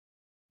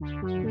Hey,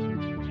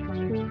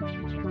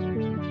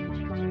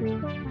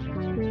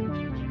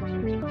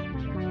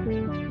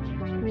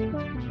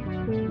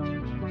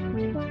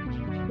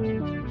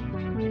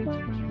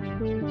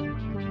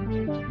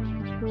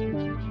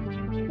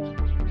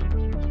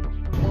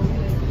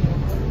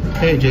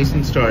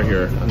 Jason Starr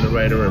here. I'm the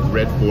writer of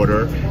Red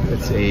Border.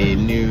 It's a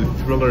new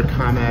thriller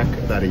comic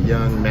about a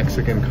young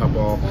Mexican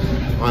couple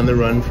on the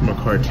run from a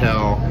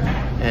cartel,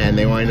 and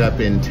they wind up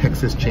in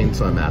Texas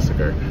Chainsaw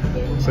Massacre.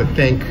 So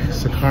think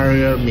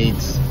Sicario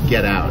meets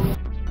Get Out.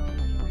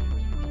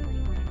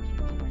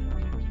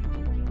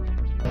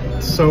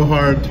 It's so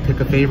hard to pick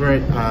a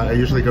favorite. I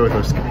usually go with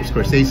a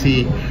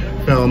Scorsese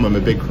film. I'm a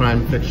big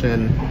crime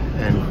fiction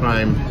and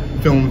crime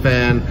film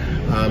fan.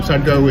 So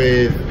I'd go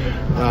with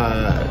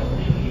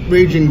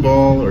Raging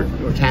Bull or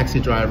Taxi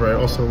Driver. I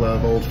also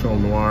love old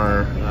film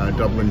noir,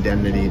 Double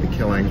Indemnity, The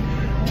Killing.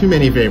 Too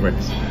many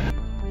favorites.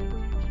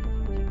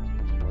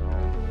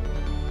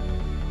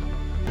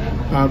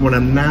 When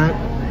I'm not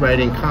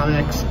writing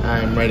comics,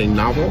 I'm writing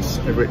novels.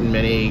 I've written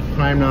many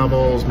crime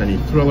novels, many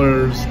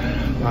thrillers.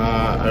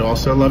 I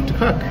also love to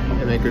cook.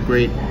 I make a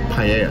great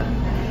paella.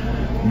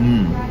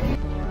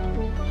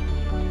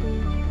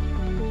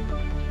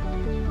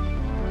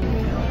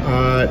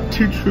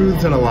 Two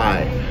truths and a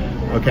lie.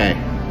 Okay.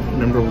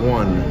 Number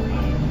one,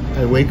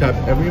 I wake up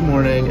every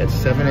morning at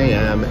 7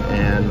 a.m.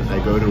 and I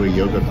go to a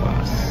yoga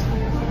class.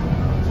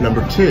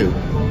 Number two,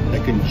 I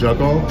can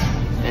juggle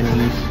and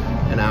eat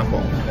an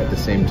apple at the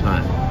same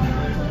time.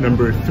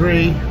 Number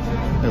three,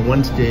 I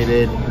once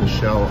dated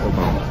Michelle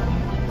Obama.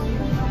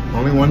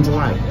 Only one's a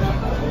lie.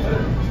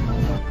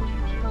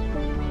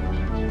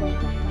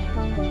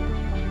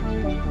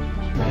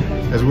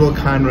 As Will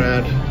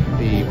Conrad,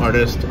 the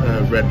artist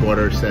of Red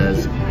Border,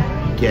 says,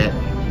 get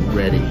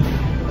ready.